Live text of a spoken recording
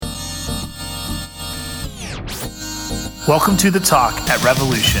Welcome to The Talk at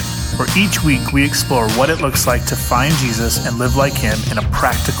Revolution, where each week we explore what it looks like to find Jesus and live like him in a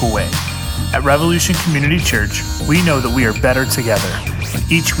practical way. At Revolution Community Church, we know that we are better together.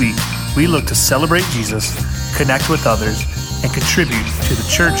 Each week, we look to celebrate Jesus, connect with others, and contribute to the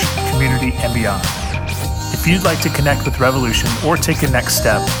church, community, and beyond. If you'd like to connect with Revolution or take a next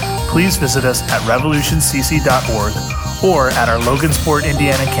step, please visit us at revolutioncc.org or at our Logansport,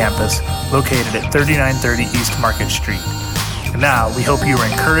 Indiana campus located at 3930 East Market Street. And now, we hope you are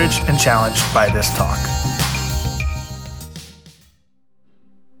encouraged and challenged by this talk.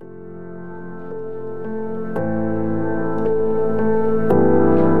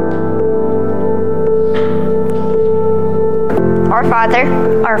 Our Father,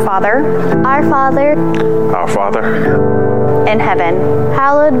 our Father, our Father, our Father, in heaven,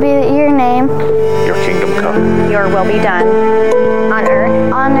 hallowed be your name. Your kingdom come. Your will be done, on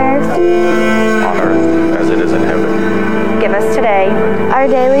earth, on earth as it is in heaven. Give us today our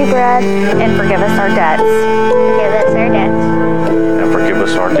daily bread, and forgive us our debts. Forgive us our debts. And forgive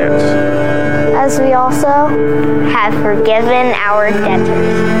us our debts, as we also have forgiven our debtors.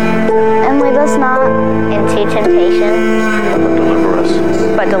 And lead us not into temptation,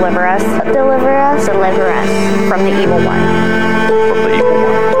 but deliver us. But deliver us. Deliver us. Deliver us from the evil one. From the evil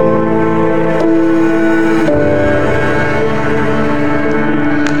one.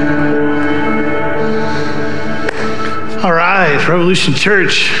 All right, Revolution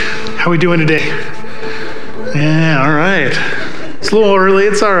Church, how we doing today? Yeah, all right. It's a little early,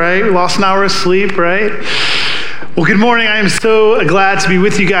 it's all right. We lost an hour of sleep, right? Well, good morning. I am so glad to be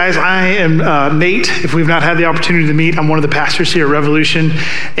with you guys. I am Nate. If we've not had the opportunity to meet, I'm one of the pastors here at Revolution.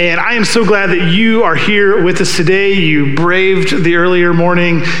 And I am so glad that you are here with us today. You braved the earlier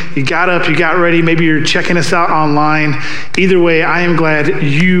morning. You got up, you got ready. Maybe you're checking us out online. Either way, I am glad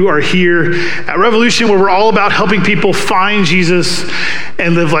you are here at Revolution, where we're all about helping people find Jesus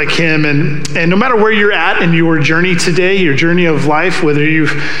and live like him. And no matter where you're at in your journey today, your journey of life, whether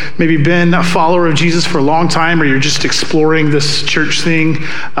you've maybe been a follower of Jesus for a long time or you're just exploring this church thing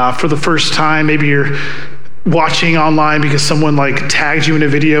for the first time. Maybe you're watching online because someone tagged you in a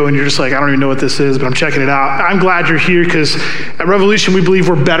video and you're just like, I don't even know what this is, but I'm checking it out. I'm glad you're here because at Revolution, we believe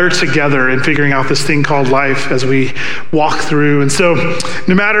we're better together in figuring out this thing called life as we walk through. And so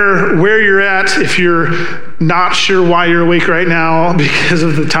no matter where you're at, if you're not sure why you're awake right now because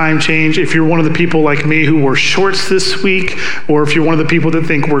of the time change, if you're one of the people like me who wore shorts this week, or if you're one of the people that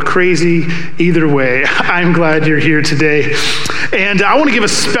think we're crazy, either way, I'm glad you're here today. And I want to give a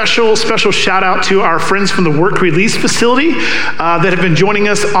special shout out to our friends from the Work Release facility that have been joining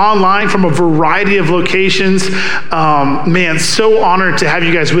us online from a variety of locations. Man, so honored to have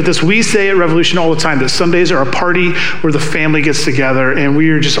you guys with us. We say at Revolution all the time that Sundays are a party where the family gets together, and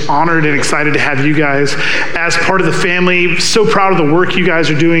we are just honored and excited to have you guys as part of the family. So proud of the work you guys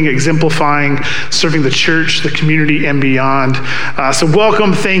are doing, exemplifying, serving the church, the community, and beyond. So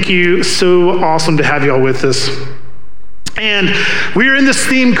welcome, thank you. So awesome to have you all with us. And we're in this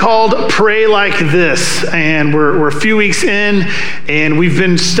theme called Pray Like This, and we're a few weeks in, and we've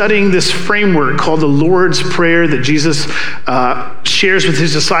been studying this framework called the Lord's Prayer that Jesus shares with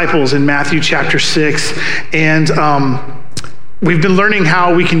his disciples in Matthew chapter 6, and we've been learning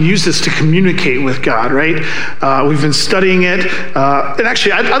how we can use this to communicate with God, right? We've been studying it, and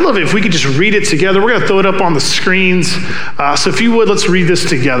actually, I'd love it if we could just read it together. We're going to throw it up on the screens, so if you would, let's read this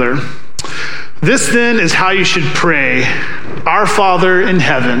together. This then is how you should pray. Our Father in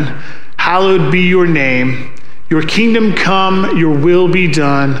heaven, hallowed be your name. Your kingdom come, your will be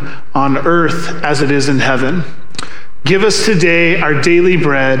done on earth as it is in heaven. Give us today our daily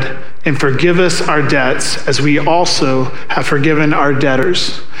bread and forgive us our debts as we also have forgiven our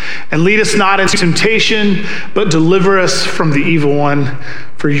debtors. And lead us not into temptation, but deliver us from the evil one.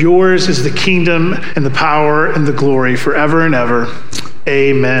 For yours is the kingdom and the power and the glory forever and ever.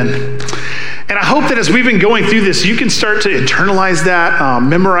 Amen. And I hope that as we've been going through this, you can start to internalize that,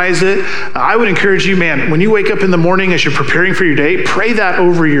 memorize it. I would encourage you, man, when you wake up in the morning as you're preparing for your day, pray that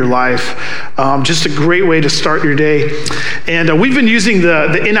over your life. Just a great way to start your day. And we've been using the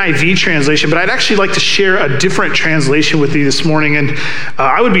NIV translation, but I'd actually like to share a different translation with you this morning. And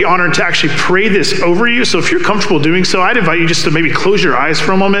I would be honored to actually pray this over you. So if you're comfortable doing so, I'd invite you just to maybe close your eyes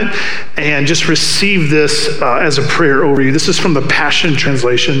for a moment and just receive this as a prayer over you. This is from the Passion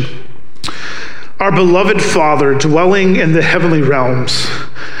Translation. Our beloved Father, dwelling in the heavenly realms,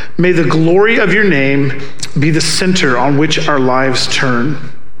 may the glory of your name be the center on which our lives turn.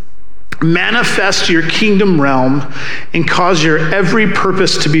 Manifest your kingdom realm and cause your every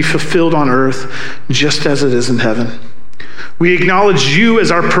purpose to be fulfilled on earth, just as it is in heaven. We acknowledge you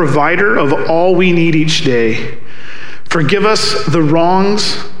as our provider of all we need each day. Forgive us the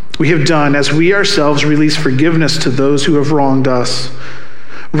wrongs we have done as we ourselves release forgiveness to those who have wronged us.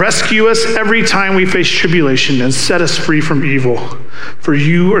 Rescue us every time we face tribulation and set us free from evil. For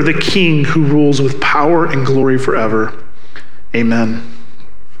you are the King who rules with power and glory forever. Amen.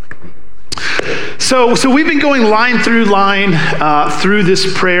 So we've been going line through line through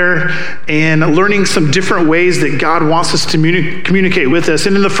this prayer and learning some different ways that God wants us to communicate with us.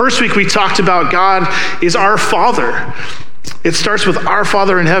 And in the first week, we talked about God is our Father. It starts with our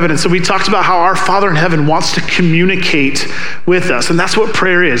Father in heaven. And so we talked about how our Father in heaven wants to communicate with us. And that's what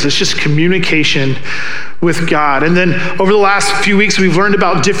prayer is. It's just communication with God. And then over the last few weeks, we've learned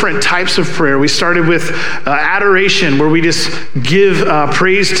about different types of prayer. We started with adoration, where we just give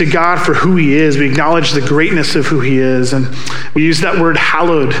praise to God for who he is. We acknowledge the greatness of who he is. And we use that word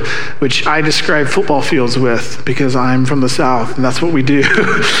hallowed, which I describe football fields with because I'm from the South, and that's what we do.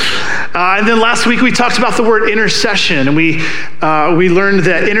 And then last week, we talked about the word intercession, and we learned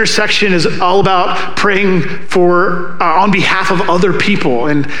that intercession is all about praying for on behalf of other people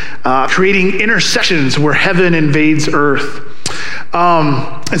and creating intercessions where heaven invades earth.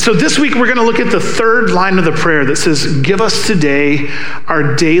 And so this week we're going to look at the third line of the prayer that says, "Give us today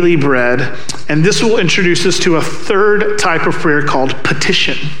our daily bread," and this will introduce us to a third type of prayer called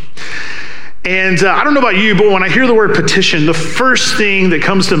petition. And I don't know about you, but when I hear the word petition, the first thing that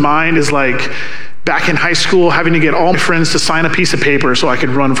comes to mind is like back in high school, having to get all my friends to sign a piece of paper so I could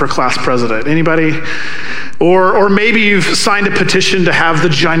run for class president. Anybody? Or maybe you've signed a petition to have the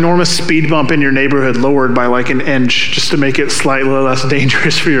ginormous speed bump in your neighborhood lowered by like an inch just to make it slightly less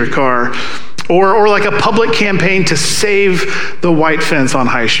dangerous for your car. Or like a public campaign to save the white fence on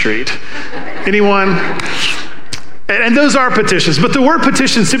High Street. Anyone? And those are petitions, but the word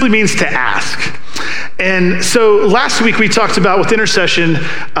petition simply means to ask. And so last week we talked about with intercession,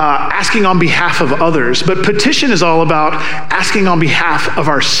 asking on behalf of others, but petition is all about asking on behalf of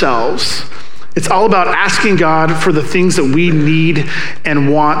ourselves. It's all about asking God for the things that we need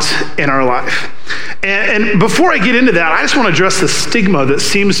and want in our life. And before I get into that, I just want to address the stigma that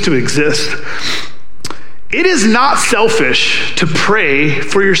seems to exist. It is not selfish to pray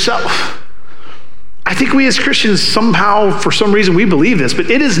for yourself. I think we as Christians somehow, for some reason, we believe this, but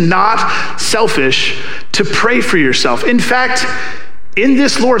it is not selfish to pray for yourself. In fact, in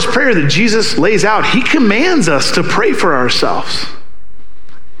this Lord's Prayer that Jesus lays out, he commands us to pray for ourselves.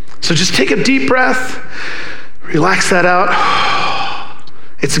 So just take a deep breath, relax that out.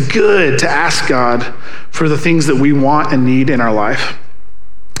 It's good to ask God for the things that we want and need in our life.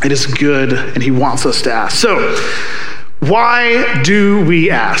 It is good, and he wants us to ask. So, why do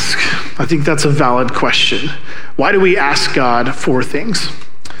we ask? I think that's a valid question. Why do we ask God for things?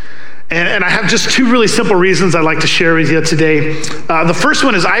 And I have just two really simple reasons I'd like to share with you today. The first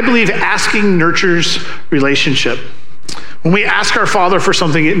one is I believe asking nurtures relationship. When we ask our Father for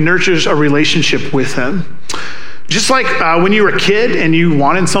something, it nurtures a relationship with him. Just like when you were a kid and you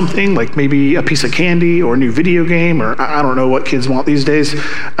wanted something, like maybe a piece of candy or a new video game, or I don't know what kids want these days,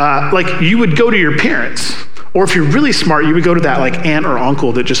 like you would go to your parents. Or if you're really smart, you would go to that like aunt or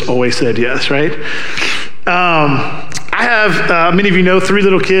uncle that just always said yes, right? I have, many of you know, 3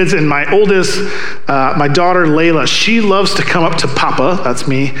 little kids, and my oldest, my daughter Layla, she loves to come up to Papa, that's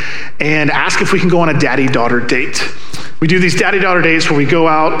me, and ask if we can go on a daddy-daughter date. We do these daddy-daughter dates where we go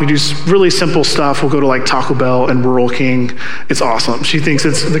out, we do really simple stuff. We'll go to like Taco Bell and Rural King. It's awesome. She thinks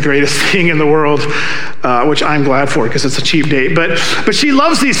it's the greatest thing in the world, which I'm glad for because it's a cheap date. But she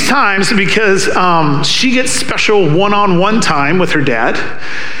loves these times because she gets special one-on-one time with her dad.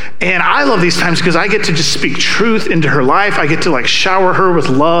 And I love these times because I get to just speak truth into her life. I get to like shower her with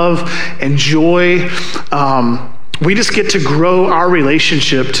love and joy. We just get to grow our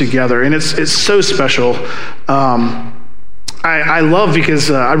relationship together, and it's so special. I love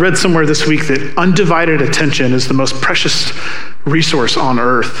because I read somewhere this week that undivided attention is the most precious resource on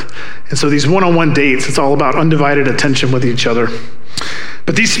earth. And so these one-on-one dates, it's all about undivided attention with each other.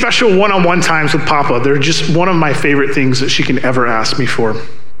 But these special one-on-one times with Papa, they're just one of my favorite things that she can ever ask me for.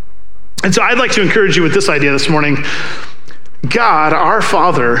 And so I'd like to encourage you with this idea this morning. God, our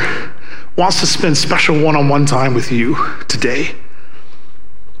Father, wants to spend special one-on-one time with you today.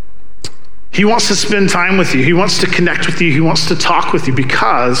 He wants to spend time with you. He wants to connect with you. He wants to talk with you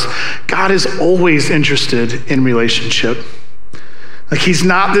because God is always interested in relationship. Like he's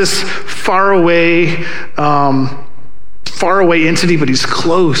not this far away entity, but he's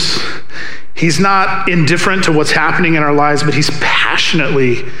close. He's not indifferent to what's happening in our lives, but he's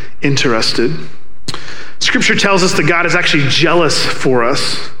passionately interested. Scripture tells us that God is actually jealous for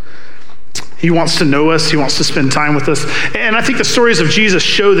us. He wants to know us. He wants to spend time with us. And I think the stories of Jesus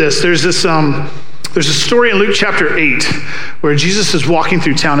show this. There's this There's a story in Luke chapter 8 where Jesus is walking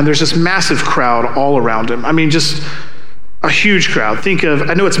through town and there's this massive crowd all around him. I mean, just a huge crowd. Think of,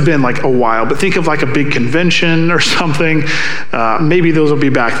 I know it's been like a while, but think of like a big convention or something. Maybe those will be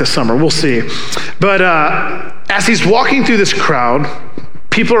back this summer. We'll see. But as he's walking through this crowd,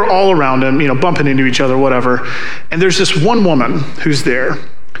 people are all around him, bumping into each other, whatever. And there's this one woman who's there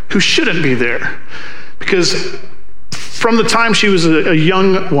who shouldn't be there because from the time she was a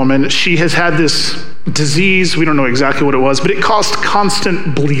young woman, she has had this disease. We don't know exactly what it was, but it caused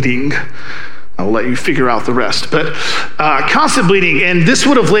constant bleeding. I'll let you figure out the rest. But constant bleeding, and this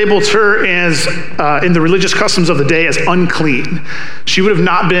would have labeled her as, in the religious customs of the day, as unclean. She would have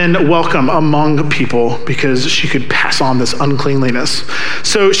not been welcome among people because she could pass on this uncleanliness.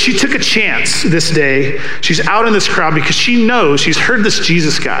 So she took a chance this day. She's out in this crowd because she knows, she's heard this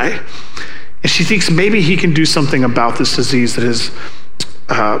Jesus guy, and she thinks maybe he can do something about this disease that has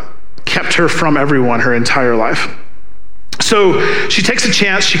kept her from everyone her entire life. So she takes a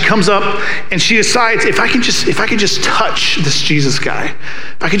chance, she comes up, and she decides, if I can just touch this Jesus guy,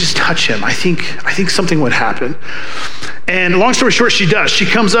 if I can just touch him, I think something would happen. And long story short, she does. She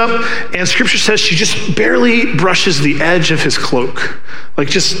comes up, and scripture says she just barely brushes the edge of his cloak, like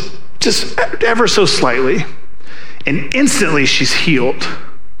just ever so slightly. And instantly she's healed.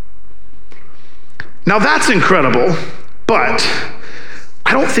 Now that's incredible, but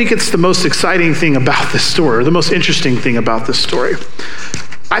I don't think it's the most exciting thing about this story, or the most interesting thing about this story.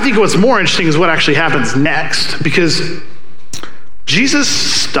 I think what's more interesting is what actually happens next, because Jesus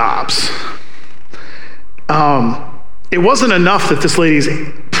stops. It wasn't enough that this lady's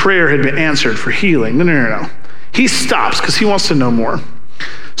prayer had been answered for healing. No. He stops because he wants to know more.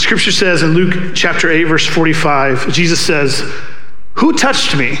 Scripture says in Luke chapter 8, verse 45, Jesus says, "Who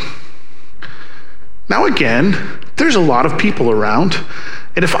touched me?" Now again, there's a lot of people around.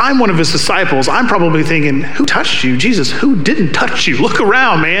 And if I'm one of his disciples, I'm probably thinking, who touched you? Jesus, who didn't touch you? Look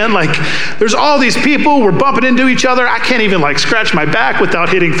around, man. Like, there's all these people. We're bumping into each other. I can't even scratch my back without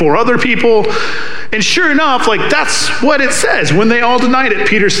hitting 4 other people. And sure enough, that's what it says. When they all denied it,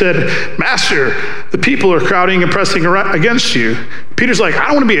 Peter said, "Master, the people are crowding and pressing against you." Peter's like, "I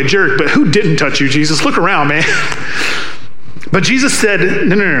don't want to be a jerk, but who didn't touch you, Jesus? Look around, man." But Jesus said,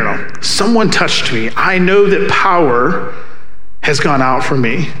 no. Someone touched me. I know that power has gone out from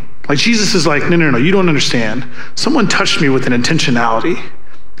me. Jesus is like, no, you don't understand. Someone touched me with an intentionality.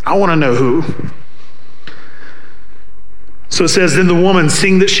 I want to know who. So it says, then the woman,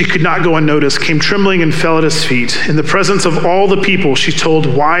 seeing that she could not go unnoticed, came trembling and fell at his feet. In the presence of all the people, she told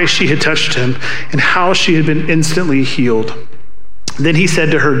why she had touched him and how she had been instantly healed. Then he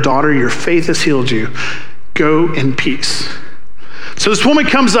said to her, "Daughter, your faith has healed you. Go in peace." So this woman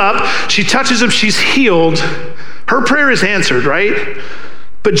comes up, she touches him, she's healed. Her prayer is answered, right?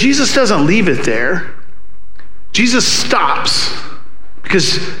 But Jesus doesn't leave it there. Jesus stops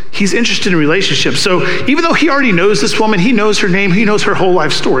because he's interested in relationships. So even though he already knows this woman, he knows her name, he knows her whole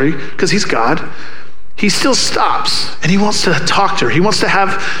life story because he's God, he still stops and he wants to talk to her. He wants to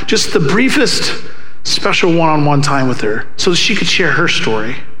have just the briefest special one-on-one time with her so that she could share her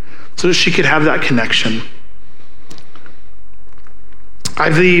story, so that she could have that connection. I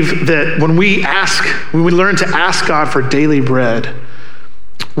believe that when we learn to ask God for daily bread,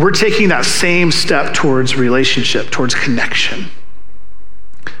 we're taking that same step towards relationship, towards connection.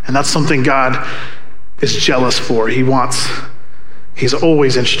 And that's something God is jealous for. He's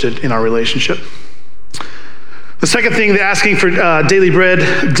always interested in our relationship. The second thing that asking for daily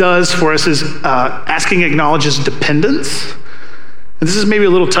bread does for us is asking acknowledges dependence. And this is maybe a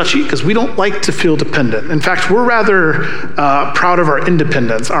little touchy because we don't like to feel dependent. In fact, we're rather proud of our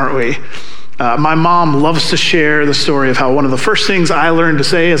independence, aren't we? My mom loves to share the story of how one of the first things I learned to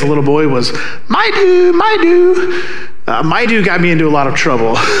say as a little boy was, "My do, my do." My do got me into a lot of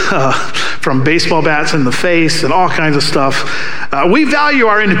trouble, from baseball bats in the face and all kinds of stuff. We value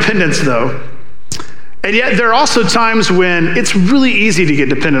our independence, though. And yet there are also times when it's really easy to get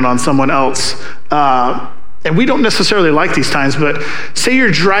dependent on someone else. And we don't necessarily like these times, but say you're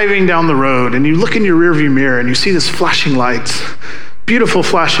driving down the road and you look in your rearview mirror and you see this flashing lights, beautiful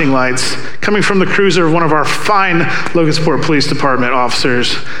flashing lights coming from the cruiser of one of our fine Logansport Police Department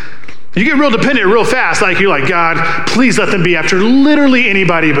officers. You get real dependent real fast. You're like, "God, please let them be after literally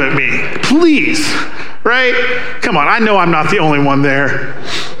anybody but me. Please." Right? Come on, I know I'm not the only one there.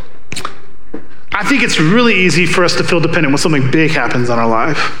 I think it's really easy for us to feel dependent when something big happens in our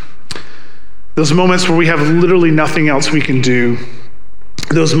life. Those moments where we have literally nothing else we can do.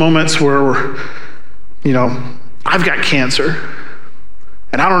 Those moments where I've got cancer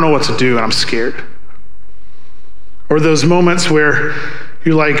and I don't know what to do and I'm scared. Or those moments where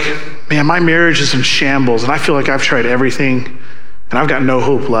you're like, man, my marriage is in shambles and I feel like I've tried everything and I've got no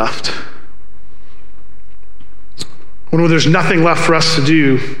hope left. When there's nothing left for us to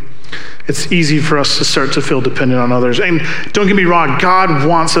do, it's easy for us to start to feel dependent on others. And don't get me wrong, God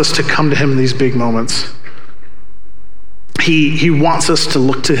wants us to come to him in these big moments. He wants us to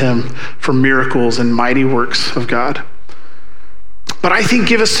look to him for miracles and mighty works of God. But I think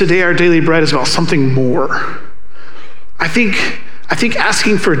give us today our daily bread is about something more. I think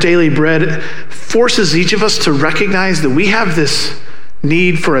asking for daily bread forces each of us to recognize that we have this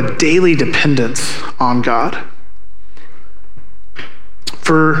need for a daily dependence on God.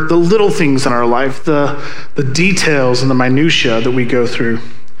 For the little things in our life, the details and the minutia that we go through.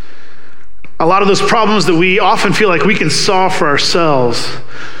 A lot of those problems that we often feel like we can solve for ourselves.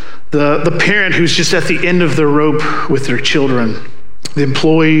 The parent who's just at the end of their rope with their children. The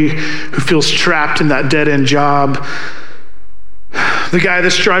employee who feels trapped in that dead-end job. The guy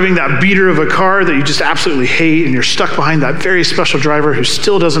that's driving that beater of a car that you just absolutely hate and you're stuck behind that very special driver who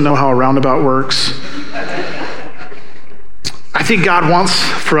still doesn't know how a roundabout works. I think God wants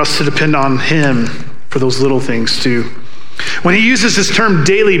for us to depend on him for those little things too. When he uses this term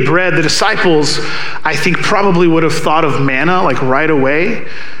daily bread, the disciples, I think, probably would have thought of manna like right away.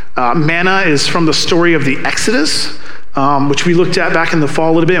 Manna is from the story of the Exodus, which we looked at back in the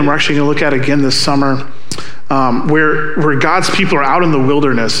fall a little bit, and we're actually going to look at again this summer, where God's people are out in the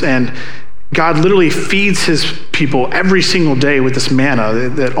wilderness, and God literally feeds his people every single day with this manna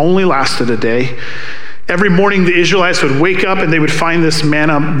that only lasted a day. Every morning the Israelites would wake up and they would find this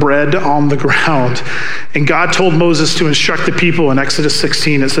manna bread on the ground. And God told Moses to instruct the people in Exodus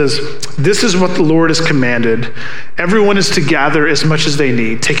 16. It says, "This is what the Lord has commanded. Everyone is to gather as much as they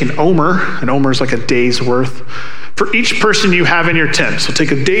need. Take an omer is like a day's worth, for each person you have in your tent. So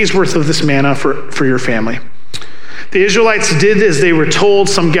take a day's worth of this manna for your family." The Israelites did as they were told.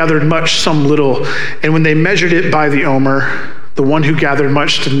 Some gathered much, some little. And when they measured it by the omer, the one who gathered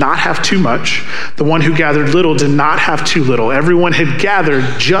much did not have too much. The one who gathered little did not have too little. Everyone had gathered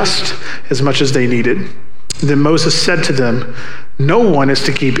just as much as they needed. Then Moses said to them, "No one is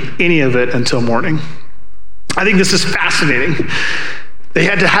to keep any of it until morning." I think this is fascinating. They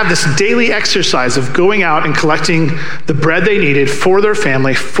had to have this daily exercise of going out and collecting the bread they needed for their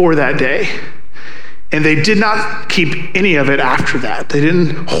family for that day. And they did not keep any of it after that. They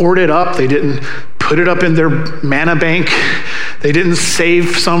didn't hoard it up. They didn't put it up in their manna bank. They didn't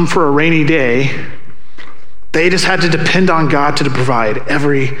save some for a rainy day. They just had to depend on God to provide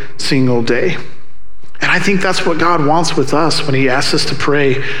every single day. And I think that's what God wants with us when he asks us to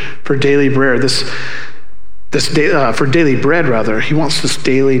pray for daily bread. For daily bread, rather. He wants this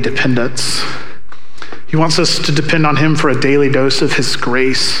daily dependence. He wants us to depend on him for a daily dose of his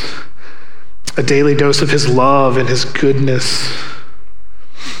grace, a daily dose of his love and his goodness.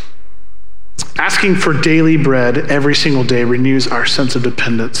 Asking for daily bread every single day renews our sense of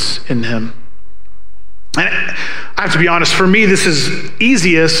dependence in him. And I have to be honest, for me, this is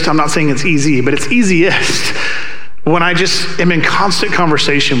easiest. I'm not saying it's easy, but it's easiest when I just am in constant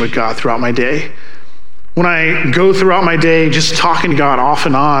conversation with God throughout my day. When I go throughout my day just talking to God off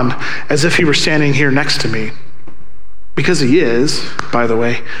and on as if he were standing here next to me. Because he is, by the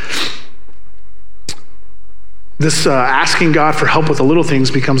way. This asking God for help with the little things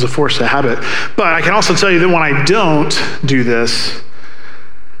becomes a force of habit. But I can also tell you that when I don't do this,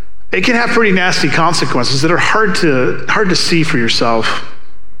 it can have pretty nasty consequences that are hard to see for yourself.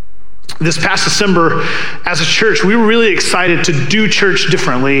 This past December, as a church, we were really excited to do church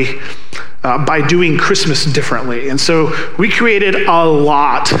differently by doing Christmas differently. And so we created a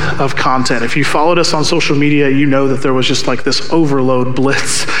lot of content. If you followed us on social media, you know that there was just like this overload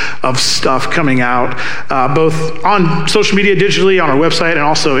blitz of stuff coming out, both on social media, digitally, on our website, and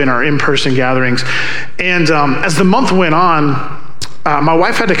also in our in-person gatherings. And as the month went on, my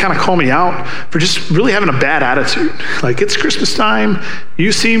wife had to kind of call me out for just really having a bad attitude. Like, it's Christmas time.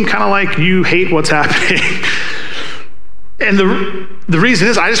 You seem kind of like you hate what's happening. And the reason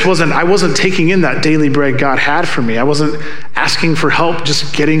is I wasn't taking in that daily bread God had for me. I wasn't asking for help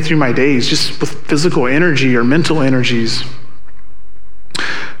just getting through my days, just with physical energy or mental energies.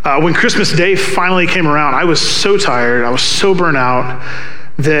 When Christmas Day finally came around, I was so tired, I was so burnt out,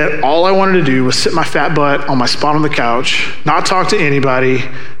 that all I wanted to do was sit my fat butt on my spot on the couch, not talk to anybody,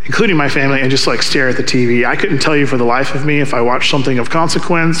 including my family, and just like stare at the TV. I couldn't tell you for the life of me if I watched something of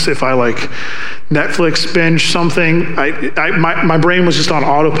consequence, if I like Netflix binge something. My brain was just on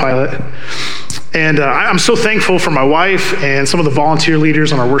autopilot. And I'm so thankful for my wife and some of the volunteer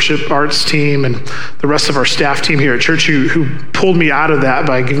leaders on our worship arts team and the rest of our staff team here at church who pulled me out of that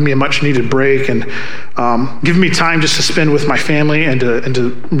by giving me a much needed break and giving me time just to spend with my family and to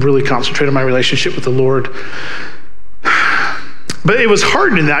really concentrate on my relationship with the Lord. But it was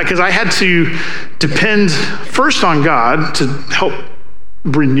hard in that because I had to depend first on God to help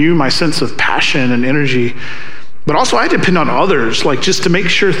renew my sense of passion and energy. But also I depend on others, like just to make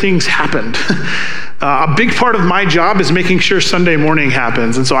sure things happened. A big part of my job is making sure Sunday morning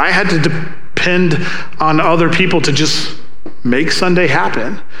happens. And so I had to depend on other people to just make Sunday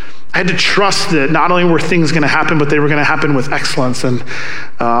happen. I had to trust that not only were things going to happen, but they were going to happen with excellence and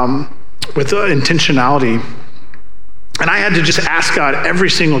with intentionality. And I had to just ask God every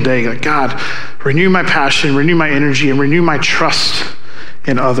single day, like, God, renew my passion, renew my energy, and renew my trust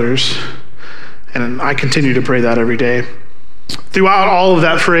in others. And I continue to pray that every day. Throughout all of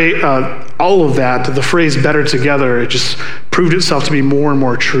that, the phrase "better together," it just proved itself to be more and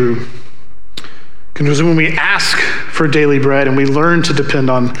more true. Because when we ask for daily bread and we learn to depend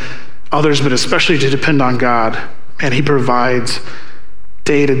on others, but especially to depend on God, and He provides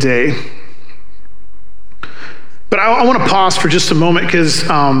day to day. But I want to pause for just a moment because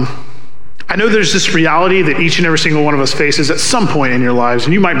I know there's this reality that each and every single one of us faces at some point in your lives,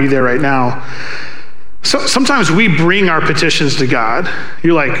 and you might be there right now. So sometimes we bring our petitions to God.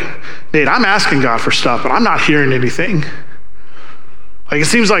 You're like, Nate, I'm asking God for stuff, but I'm not hearing anything. Like it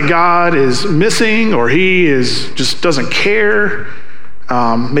seems like God is missing, or He just doesn't care.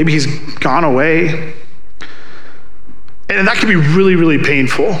 Maybe He's gone away. And that can be really, really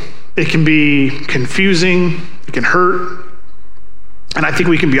painful. It can be confusing. It can hurt. And I think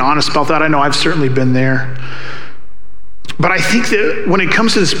we can be honest about that. I know I've certainly been there. But I think that when it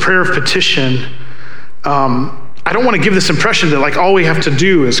comes to this prayer of petition, I don't want to give this impression that like all we have to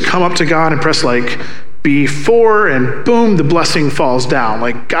do is come up to God and press like B4 and boom, the blessing falls down.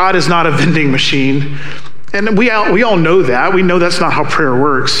 Like God is not a vending machine. And we all know that. We know that's not how prayer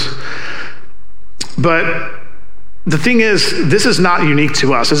works. But the thing is, this is not unique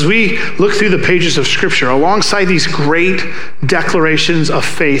to us. As we look through the pages of Scripture, alongside these great declarations of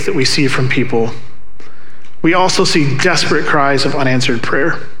faith that we see from people, we also see desperate cries of unanswered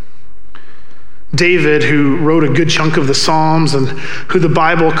prayer. David, who wrote a good chunk of the Psalms and who the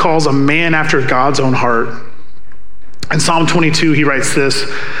Bible calls a man after God's own heart. In Psalm 22, he writes this,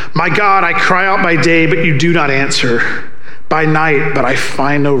 "My God, I cry out by day, but you do not answer. By night, but I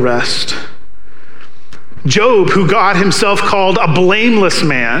find no rest." Job, who God himself called a blameless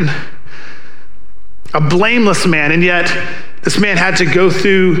man, and yet this man had to go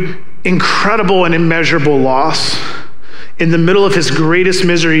through incredible and immeasurable loss. In the middle of his greatest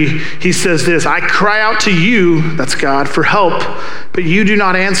misery, he says this, "I cry out to you," that's God, "for help, but you do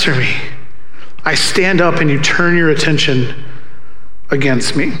not answer me. I stand up and you turn your attention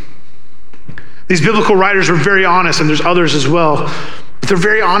against me." These biblical writers were very honest, and there's others as well. But they're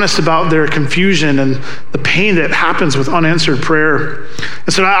very honest about their confusion and the pain that happens with unanswered prayer.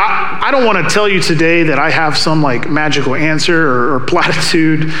 And so I don't want to tell you today that I have some like magical answer or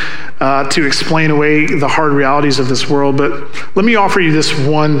platitude to explain away the hard realities of this world. But let me offer you this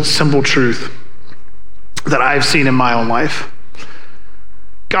one simple truth that I've seen in my own life.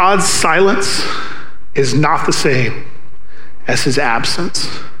 God's silence is not the same as His absence.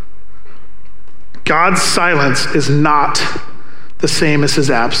 God's silence is not the same as His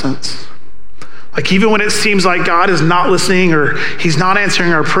absence. Like even when it seems like God is not listening or He's not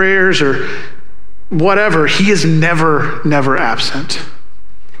answering our prayers or whatever, He is never, never absent.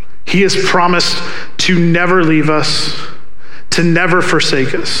 He has promised to never leave us, to never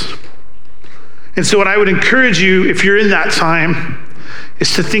forsake us. And so what I would encourage you, if you're in that time,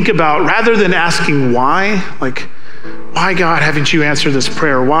 is to think about, rather than asking why, like, why God haven't you answered this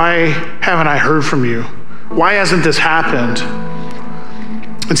prayer? Why haven't I heard from you? Why hasn't this happened?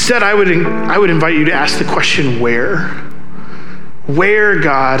 Instead, I would invite you to ask the question, where? Where,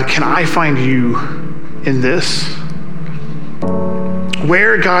 God, can I find you in this?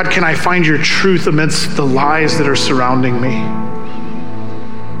 Where, God, can I find your truth amidst the lies that are surrounding me?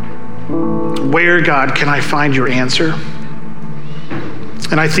 Where, God, can I find your answer?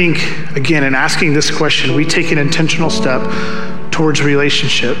 And I think, again, in asking this question, we take an intentional step towards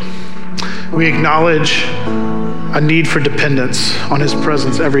relationship. We acknowledge a need for dependence on His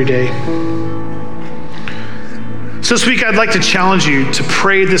presence every day. So this week, I'd like to challenge you to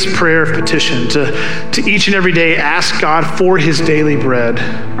pray this prayer of petition, to each and every day ask God for His daily bread,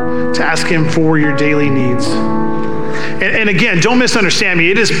 to ask Him for your daily needs. And again, don't misunderstand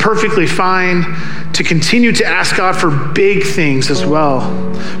me. It is perfectly fine to continue to ask God for big things as well,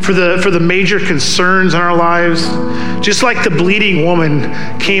 for the major concerns in our lives. Just like the bleeding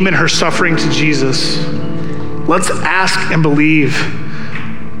woman came in her suffering to Jesus, let's ask and believe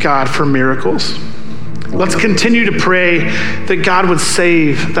God for miracles. Let's continue to pray that God would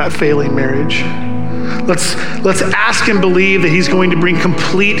save that failing marriage. Let's ask and believe that he's going to bring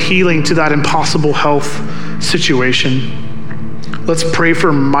complete healing to that impossible health situation. Let's pray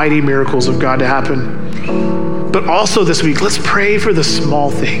for mighty miracles of God to happen. But also this week, let's pray for the small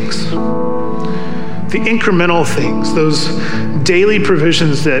things, the incremental things, those daily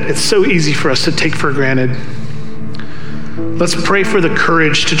provisions that it's so easy for us to take for granted. Let's pray for the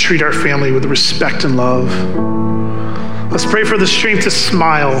courage to treat our family with respect and love. Let's pray for the strength to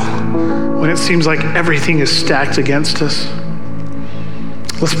smile when it seems like everything is stacked against us.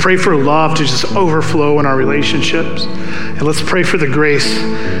 Let's pray for love to just overflow in our relationships. And let's pray for the grace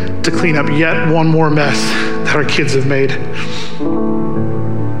to clean up yet one more mess that our kids have made.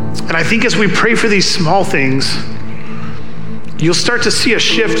 And I think as we pray for these small things, you'll start to see a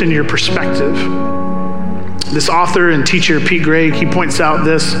shift in your perspective. This author and teacher, Pete Greig, he points out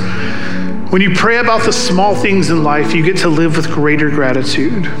this: when you pray about the small things in life, you get to live with greater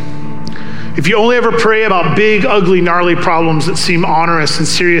gratitude. If you only ever pray about big, ugly, gnarly problems that seem onerous and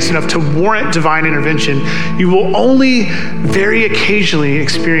serious enough to warrant divine intervention, you will only very occasionally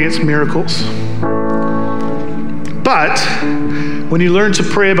experience miracles. But when you learn to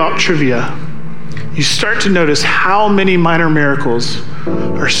pray about trivia, you start to notice how many minor miracles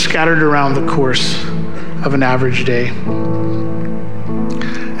are scattered around the course of an average day.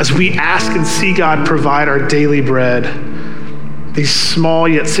 As we ask and see God provide our daily bread, these small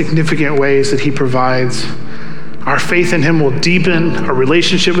yet significant ways that he provides, our faith in him will deepen, our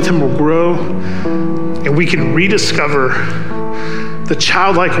relationship with him will grow, and we can rediscover the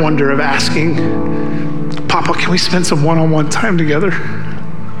childlike wonder of asking, Papa, can we spend some one-on-one time together?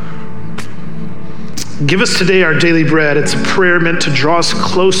 Give us today our daily bread. It's a prayer meant to draw us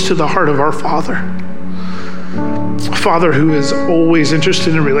close to the heart of our Father. A Father who is always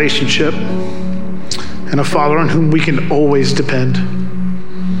interested in relationship, and a Father on whom we can always depend.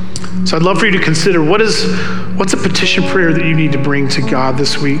 So I'd love for you to consider what's a petition prayer that you need to bring to God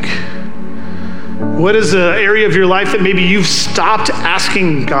this week? What is an area of your life that maybe you've stopped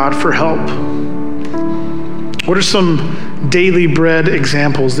asking God for help? What are some daily bread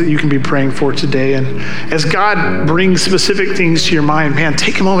examples that you can be praying for today? And as God brings specific things to your mind, man,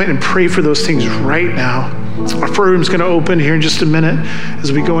 take a moment and pray for those things right now. Our prayer room is going to open here in just a minute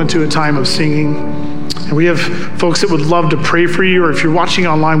as we go into a time of singing. And we have folks that would love to pray for you, or if you're watching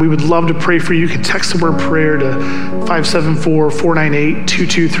online, we would love to pray for you. You can text the word prayer to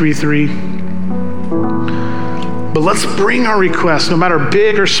 574-498-2233. But let's bring our requests, no matter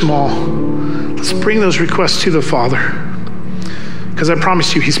big or small. Let's bring those requests to the Father. Because I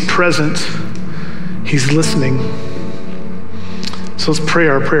promise you, he's present. He's listening. So let's pray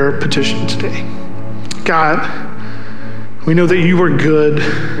our prayer petition today. God, we know that you are good.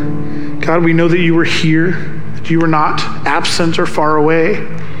 God, we know that you are here, that you are not absent or far away.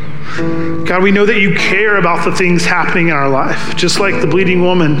 God, we know that you care about the things happening in our life. Just like the bleeding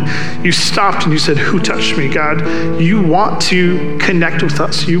woman, you stopped and you said, who touched me? God, you want to connect with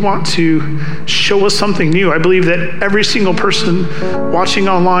us. You want to show us something new. I believe that every single person watching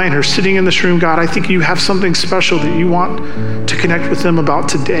online or sitting in this room, God, I think you have something special that you want to connect with them about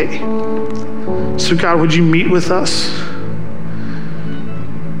today. So God, would you meet with us?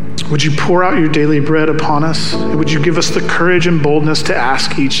 Would you pour out your daily bread upon us? And would you give us the courage and boldness to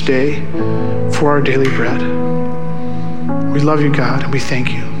ask each day for our daily bread? We love you, God, and we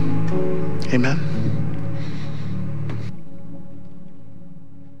thank you. Amen.